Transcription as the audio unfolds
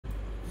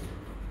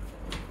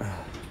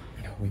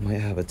We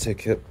might have a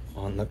ticket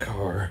on the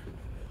car.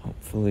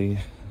 Hopefully,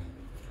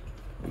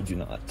 we do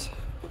not.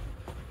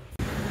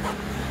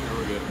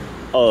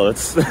 Oh,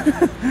 it's I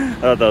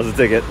thought that was a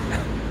ticket.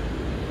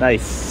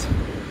 Nice.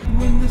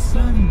 When the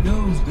sun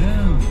goes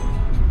down,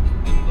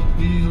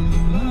 feel the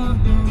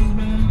love go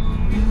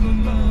round, feel the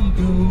love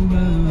go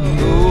round.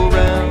 Go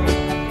round,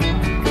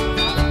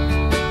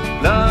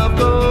 love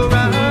go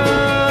round,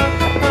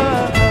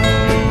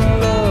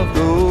 love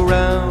go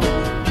round.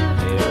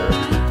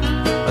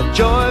 A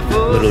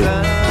joyful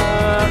sound.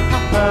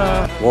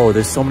 Whoa,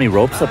 there's so many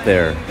ropes up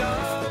there.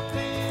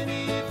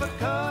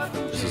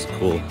 This is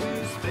cool.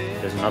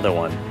 There's another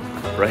one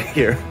right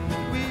here.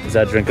 Is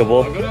that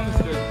drinkable? I'll go down the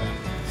stairs next.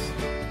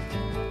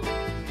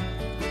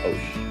 Oh,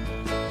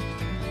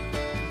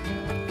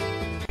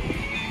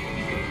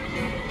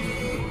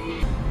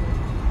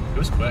 It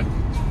was quick.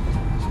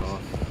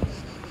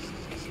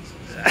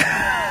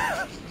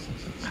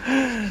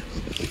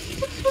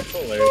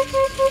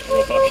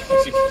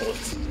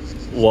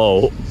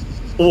 whoa.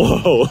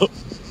 Whoa.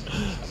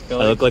 I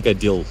I look like I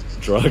deal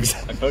drugs.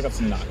 I feel like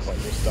that's not quite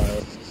your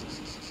style.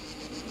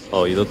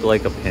 Oh, you look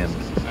like a pimp.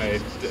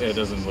 It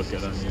doesn't look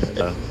good on you.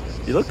 Yeah.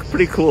 You look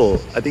pretty cool.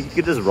 I think you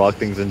could just rock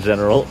things in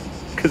general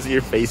because of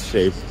your face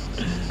shape.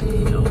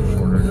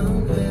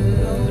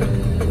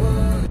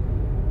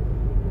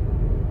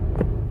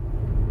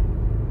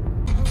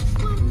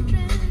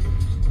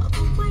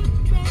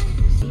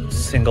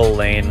 Single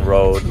lane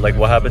road. Like,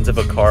 what happens if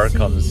a car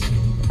comes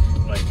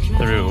like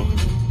through?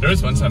 There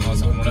was one time I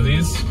was on one of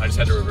these. I just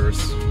had to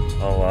reverse.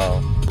 Oh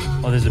wow.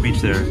 Oh, there's a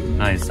beach there.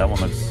 Nice. That one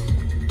looks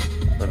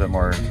a little bit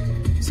more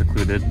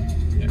secluded.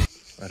 Yeah.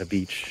 We're at a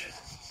beach.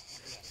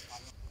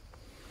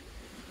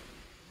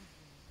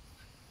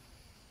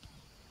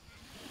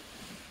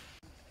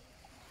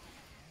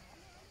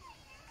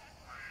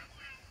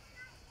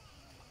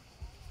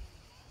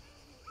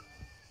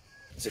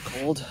 Is it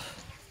cold?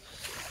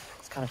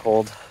 It's kind of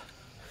cold.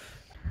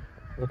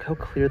 Look how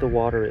clear the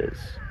water is.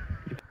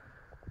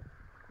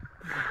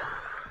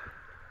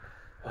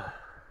 Oh,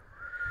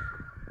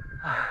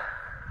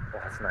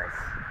 that's nice.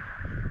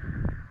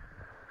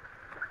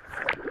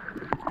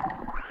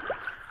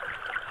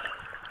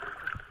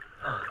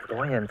 Oh,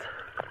 buoyant.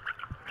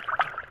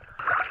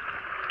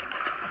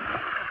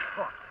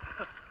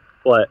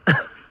 What?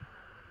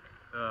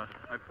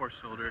 My poor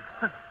shoulder.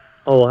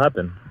 Oh, what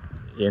happened?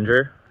 You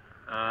injured?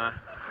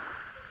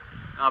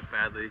 Not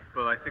badly,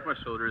 but I think my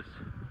shoulder's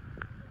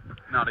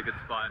not a good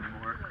spot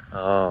anymore.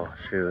 Oh,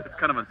 shoot. It's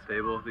kind of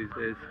unstable these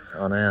days.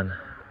 Oh, man.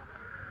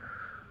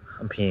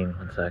 I'm peeing.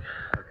 One sec.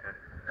 Okay.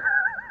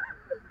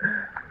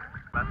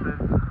 Method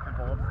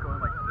involves going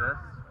like this,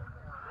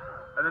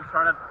 and then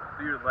trying to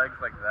do your legs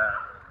like that.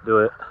 Do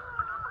it.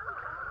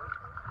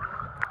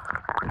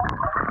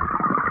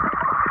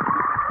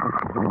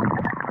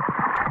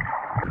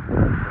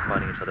 We're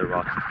finding each other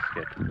rocks to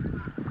skip.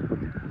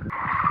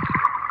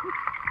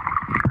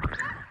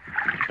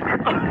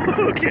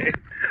 Okay.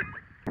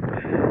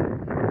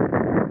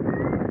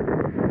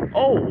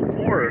 Oh,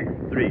 4,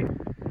 3.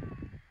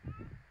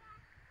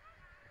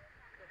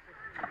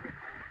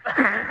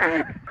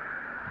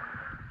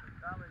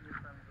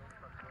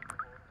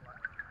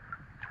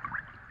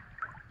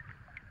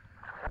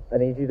 I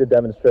need you to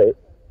demonstrate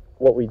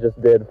what we just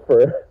did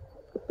for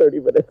 30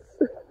 minutes.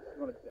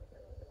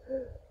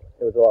 It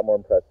was a lot more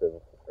impressive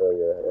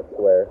earlier, I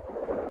swear.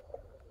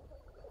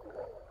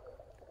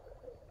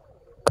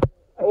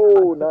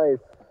 Oh, nice.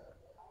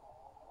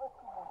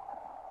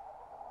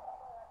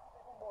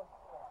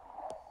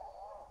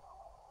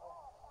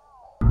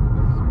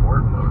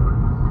 Sport mode.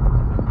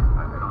 I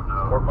don't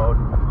know. Sport mode.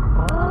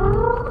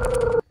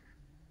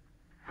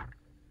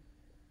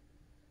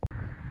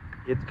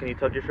 Can you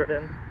tuck your shirt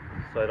in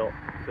so I don't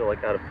feel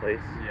like out of place?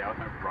 Yeah, with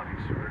my running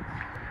shorts.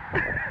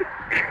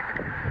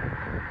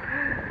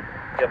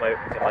 Get my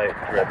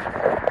drip.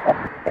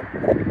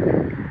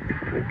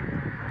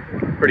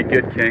 Pretty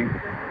good, King.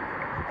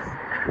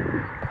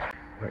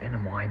 We're in a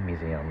wine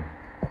museum,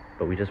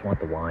 but we just want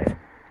the wine.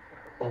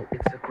 Oh,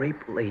 it's a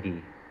grape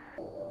lady.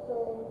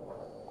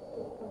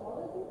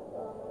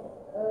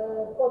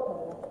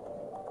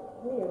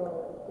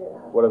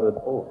 What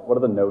are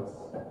the notes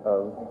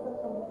of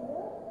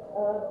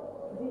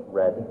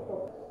Red.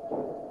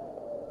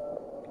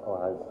 Oh,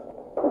 it's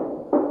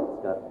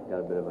got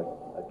a bit of a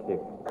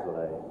kick.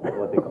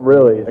 What they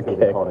Really? They A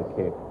kick? call it a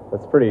kick.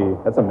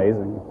 That's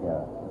amazing.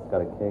 Yeah, it's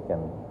got a kick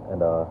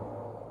and a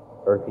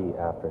earthy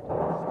aftertaste.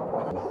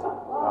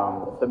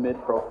 The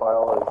mid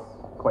profile is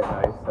quite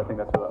nice. I think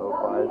that's for the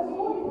O5s.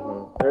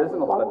 Mm-hmm. There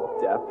isn't a lot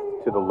of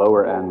depth to the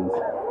lower end,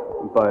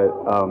 but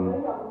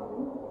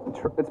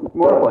it's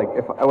more of like,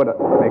 if I would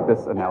make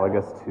this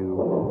analogous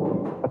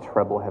to a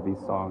treble heavy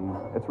song.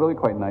 It's really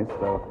quite nice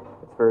though.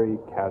 It's very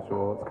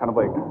casual. It's kind of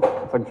like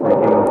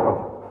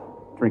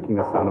drinking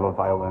the sound of a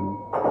violin.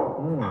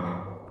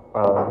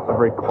 A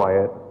very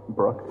quiet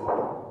brook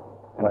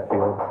and a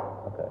field.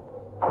 Okay.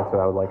 That's what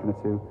I would liken it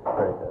to.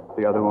 Very good.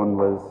 The other one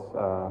was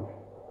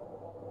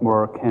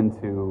more akin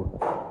to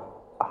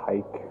a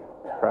hike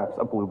traps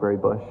a blueberry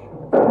bush.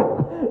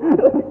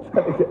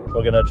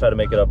 We're gonna try to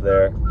make it up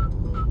there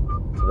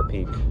to the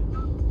peak.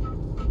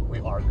 We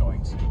are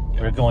going to.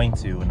 We're going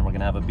to, and we're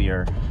gonna have a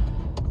beer.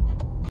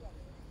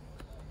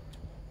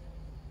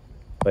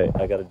 Wait,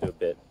 I gotta do a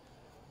bit.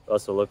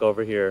 Also, look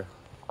over here.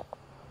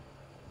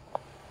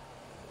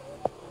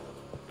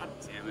 God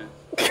damn it.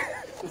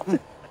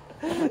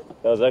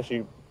 That was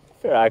actually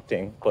fair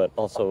acting, but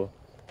also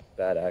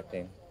bad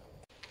acting.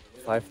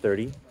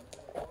 5:30.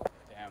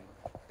 Damn.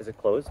 Is it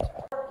closed?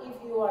 If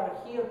you are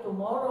here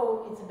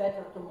tomorrow, it's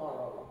better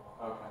tomorrow.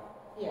 Okay.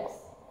 Yes.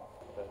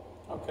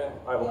 Okay.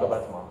 All right, we'll go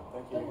back tomorrow.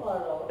 Thank you.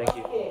 Tomorrow. Thank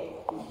you. Okay.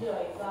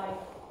 Enjoy. Bye.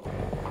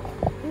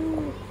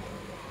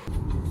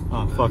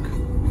 Oh, fuck.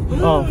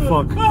 Oh,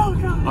 fuck. Oh,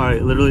 God. All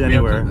right, literally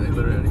anywhere.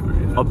 Literally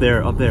anywhere. Yeah. Up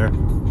there,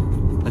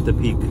 at the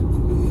peak.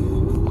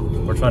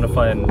 We're trying to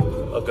find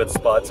a good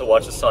spot to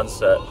watch the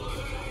sunset.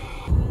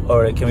 All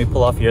right, can we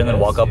pull off here and then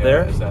walk up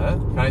there? Is that?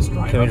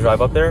 Can we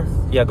drive up there?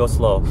 Yeah, go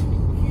slow.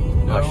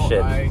 No, oh,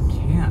 shit. I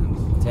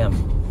can't.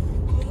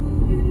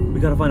 Damn. We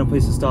gotta find a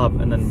place to stop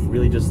and then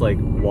really just like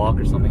walk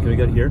or something. Can we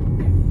get here?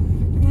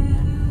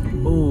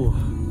 Oh.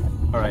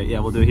 All right, yeah,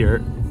 we'll do it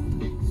here.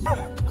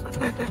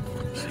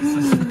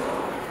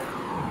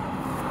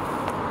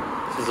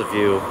 This is a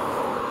view.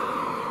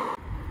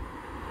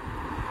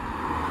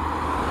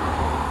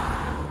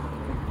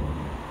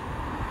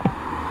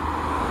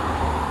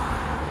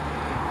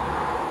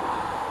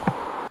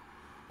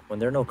 When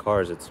there are no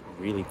cars, it's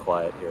really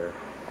quiet here.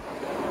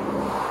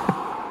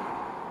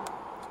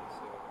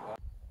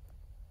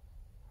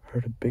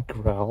 Heard a big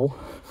growl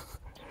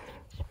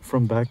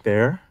from back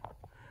there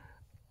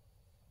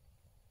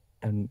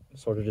and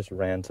sort of just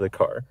ran to the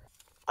car.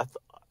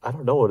 I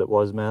don't know what it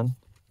was, man.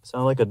 It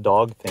sounded like a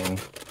dog thing.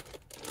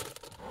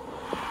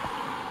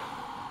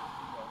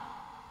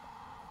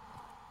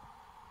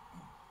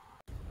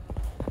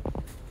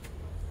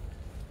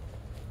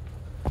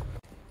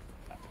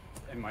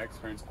 In my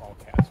experience, all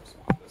cats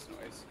respond to this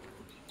noise.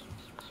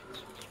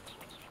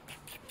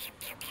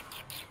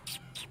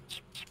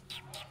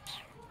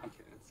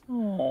 Okay.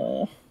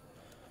 Oh.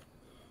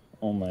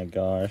 Oh my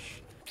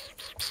gosh.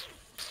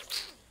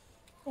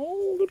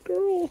 Oh, good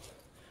girl.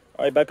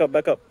 All right, back up,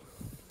 back up.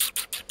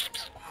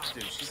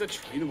 Dude, she's a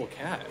trainable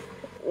cat.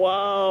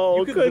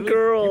 Wow, good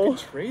girl. You could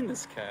train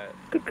this cat.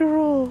 Good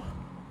girl.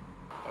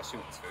 Oh, she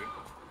wants food.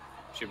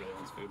 She really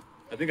wants food.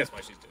 I think that's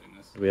why she's doing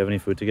this. Do we have any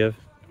food to give?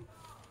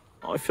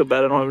 Oh, I feel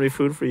bad I don't have any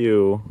food for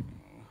you.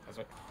 That's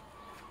what...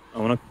 I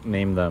want to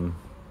name them.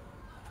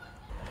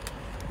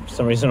 For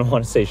some reason I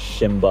want to say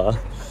Shimba.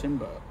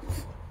 Shimba.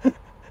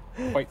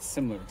 Quite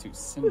similar to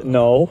Simba.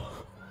 No.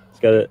 It's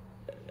got a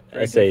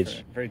Very SH.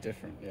 different. Very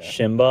different, yeah.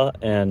 Shimba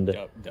and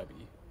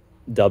Dubbie.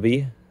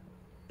 Dubbie.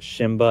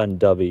 Shimba and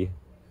Dubbie.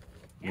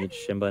 Meet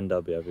Shimba and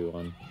Dubbie,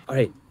 everyone. All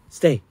right,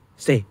 stay.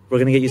 We're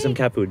going to get you some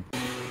cat food.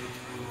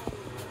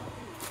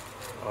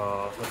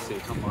 Let's see,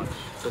 how much?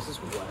 This is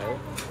wet.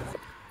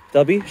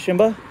 Dubbie,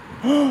 Shimba?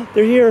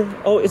 They're here.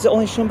 Oh, is it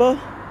only Shimba?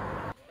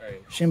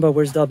 Alright. Shimba,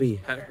 where's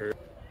Dubbie? Pet her.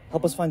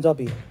 Help us find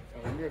Dubbie.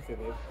 I wonder if they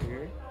live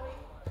here.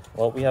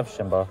 Well, we have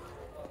Shimba.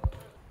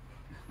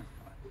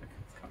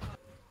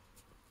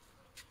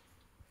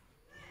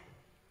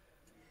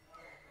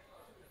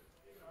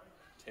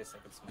 Tastes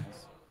like it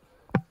smells.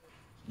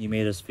 You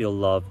made us feel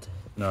loved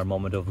in our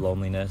moment of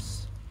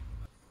loneliness.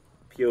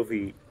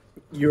 POV,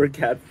 you're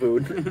cat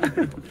food.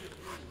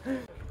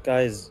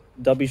 Guys,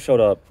 Dubbie showed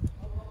up,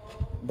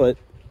 but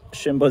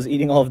Shimba's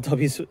eating all of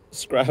Dubbie's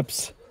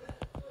scraps.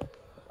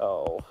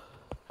 Oh.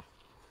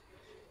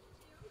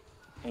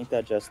 Ain't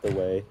that just the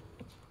way?